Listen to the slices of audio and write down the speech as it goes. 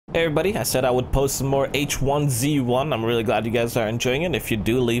Hey everybody, I said I would post some more H1Z1. I'm really glad you guys are enjoying it. If you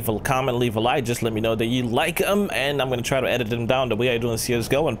do, leave a comment, leave a like, just let me know that you like them, and I'm going to try to edit them down the way I do in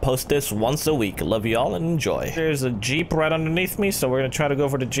CSGO and post this once a week. Love you all and enjoy. There's a Jeep right underneath me, so we're going to try to go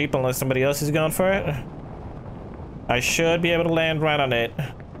for the Jeep unless somebody else is going for it. I should be able to land right on it.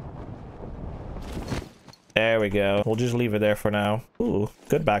 There we go. We'll just leave it there for now. Ooh,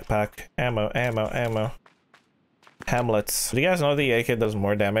 good backpack. Ammo. Hamlets. Do you guys know the AK does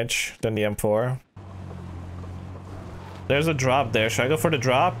more damage than the M4? There's a drop there. Should I go for the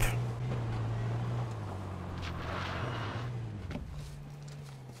drop?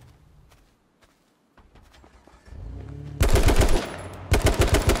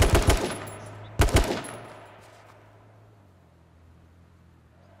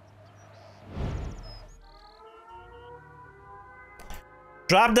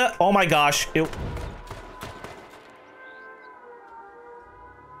 Drop the... Oh my gosh.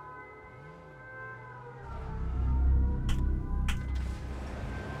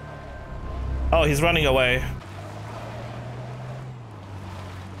 Oh, he's running away.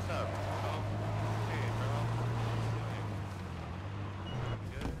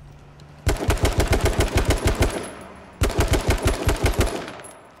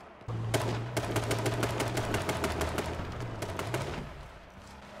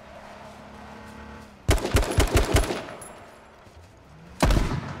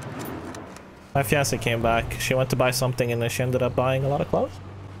 My fiance came back. She went to buy something and then she ended up buying a lot of clothes.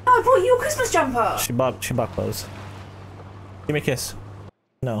 Oh, I bought you a Christmas jumper. She bought clothes. Give me a kiss.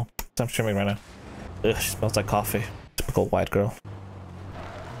 No, I'm streaming right now. Ugh, she smells like coffee. Typical white girl.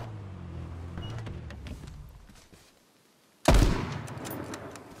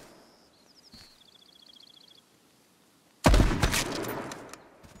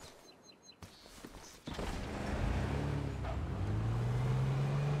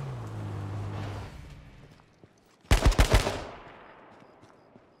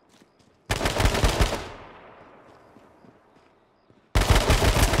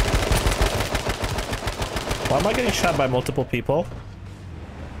 Why am I getting shot by multiple people?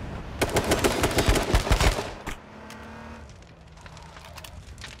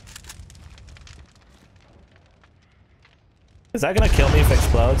 Is that gonna kill me if it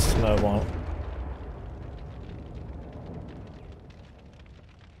explodes? No, it won't.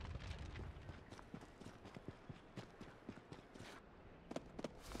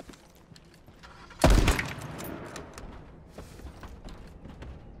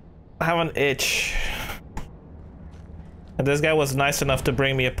 I have an itch. And this guy was nice enough to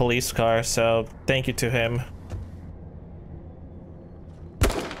bring me a police car, so thank you to him.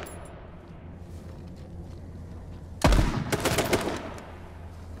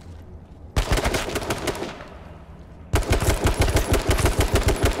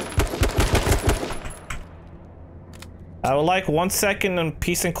 I would like 1 second in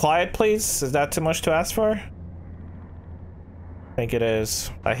peace and quiet, please. Is that too much to ask for? I think it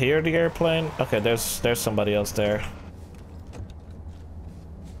is. I hear the airplane. Okay, there's somebody else there.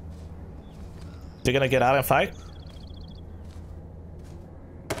 You gonna get out and fight?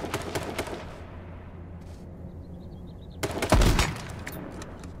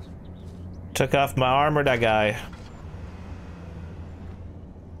 Took off my armor, that guy.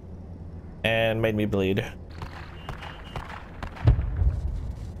 And made me bleed. Did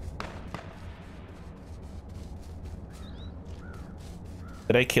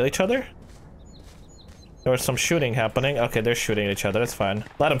they kill each other? There was some shooting happening. Okay, they're shooting at each other. That's fine.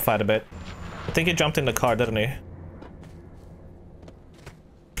 Let them fight a bit. I think he jumped in the car, didn't he?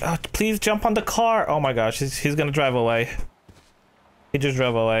 Oh, please jump on the car! Oh my gosh, he's gonna drive away. He just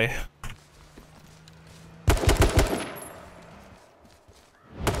drove away.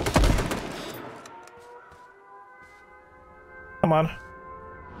 Come on.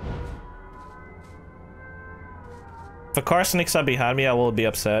 If a car sneaks up behind me, I will be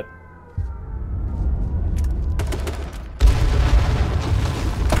upset.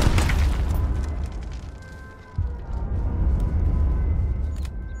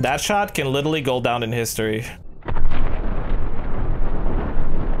 That shot can literally go down in history.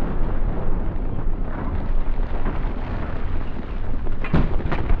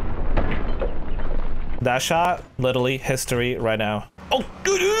 That shot, literally history right now. Oh!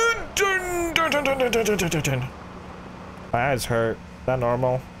 My eyes hurt. Is that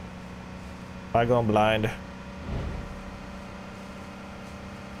normal? Am I going blind?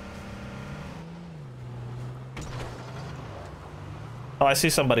 Oh, I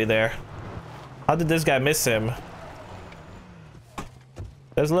see somebody there. How did this guy miss him?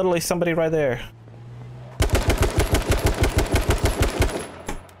 There's literally somebody right there.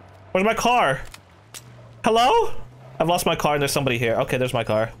 Where's my car? Hello? I've lost my car and there's somebody here. Okay, there's my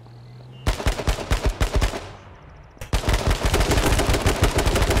car.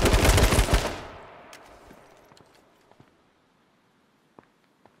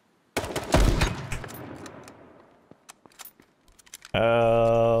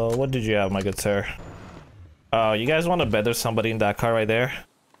 What did you have, my good sir? Oh, you guys want to bet there's somebody in that car right there?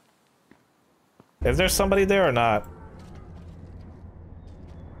 Is there somebody there or not?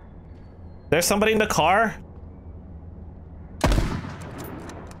 There's somebody in the car?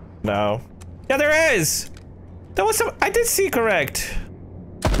 No. Yeah, there is! That was some- I did see correct.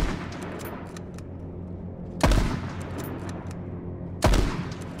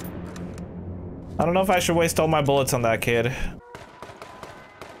 I don't know if I should waste all my bullets on that kid.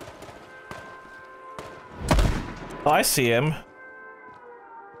 Oh, I see him.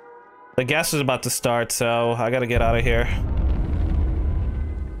 The gas is about to start, so I gotta get out of here.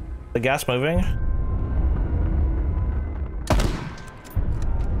 The gas moving?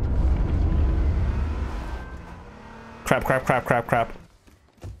 Crap, crap, crap, crap, crap.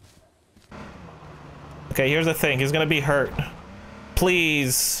 Okay, here's the thing. He's gonna be hurt.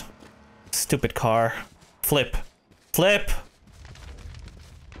 Please. Stupid car. Flip. Flip!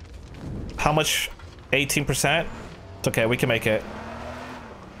 How much? 18%? It's okay, we can make it.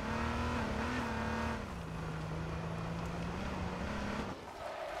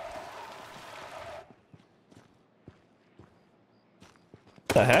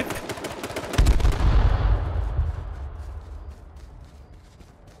 The heck?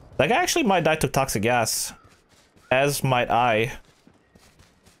 That guy actually might die to toxic gas. As might I.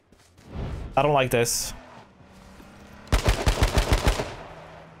 I don't like this.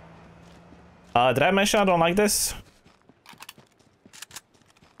 Did I mention I don't like this?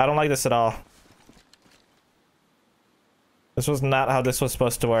 I don't like this at all. This was not how this was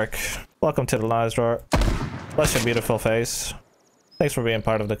supposed to work. Welcome to the Lies Drawer. Bless your beautiful face. Thanks for being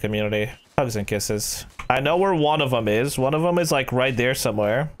part of the community. Hugs and kisses. I know where one of them is. One of them is like right there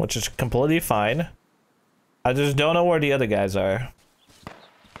somewhere, which is completely fine. I just don't know where the other guys are.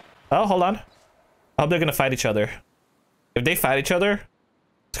 Oh, hold on. I hope they're gonna fight each other. If they fight each other,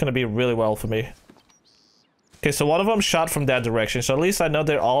 it's gonna be really well for me. Okay, so one of them shot from that direction, so at least I know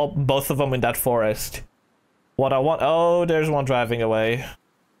they're both of them in that forest. What I want... Oh, there's one driving away.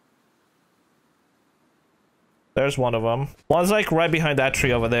 There's one of them. One's like right behind that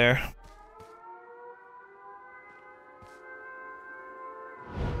tree over there.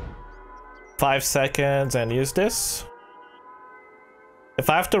 Five seconds and use this. If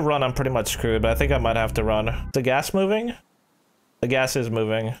I have to run, I'm pretty much screwed, but I think I might have to run. Is the gas moving? The gas is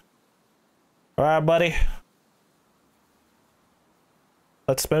moving. Alright, buddy.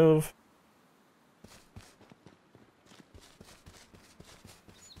 Let's move.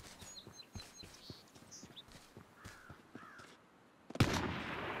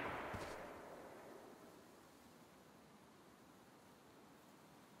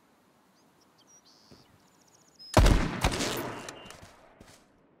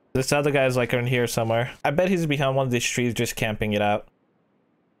 This other guy's like in here somewhere. I bet he's behind one of these trees just camping it out.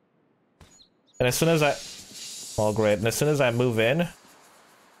 And as soon as I... Oh, great. And as soon as I move in...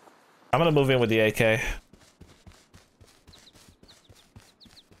 I'm gonna move in with the AK.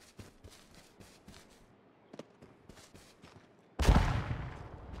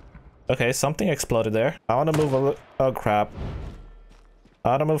 Okay, something exploded there. I want to move a little... Oh, crap.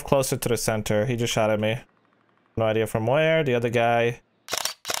 I want to move closer to the center. He just shot at me. No idea from where. The other guy...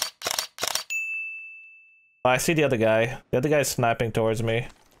 Oh, I see the other guy. The other guy is sniping towards me.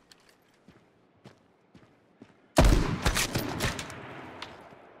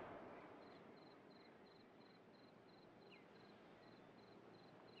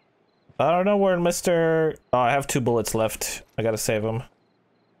 I don't know where Mr... Oh, I have 2 bullets left. I gotta save him.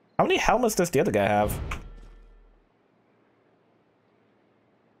 How many helmets does the other guy have?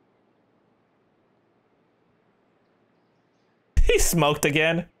 He smoked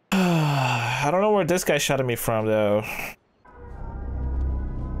again. I don't know where this guy shot at me from, though.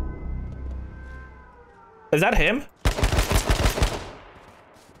 Is that him?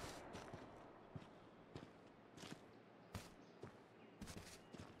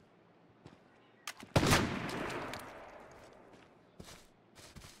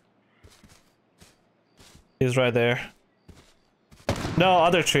 He's right there. No,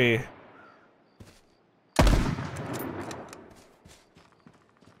 other tree.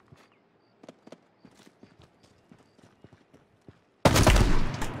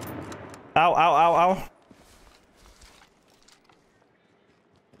 Ow, ow, ow, ow.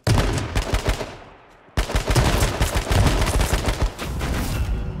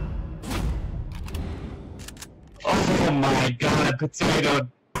 Oh my god, potato.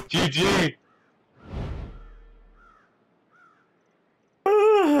 GG.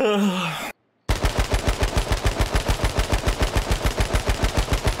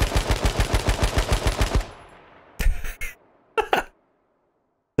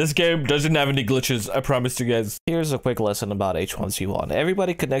 This game doesn't have any glitches, I promise you guys. Here's a quick lesson about H1Z1.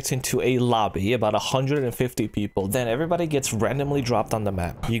 Everybody connects into a lobby, about 150 people. Then everybody gets randomly dropped on the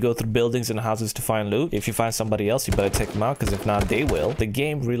map. You go through buildings and houses to find loot. If you find somebody else, you better take them out, because if not, they will. The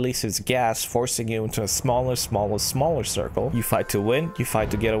game releases gas, forcing you into a smaller circle. You fight to win, you fight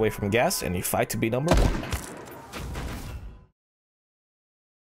to get away from gas, and you fight to be number one.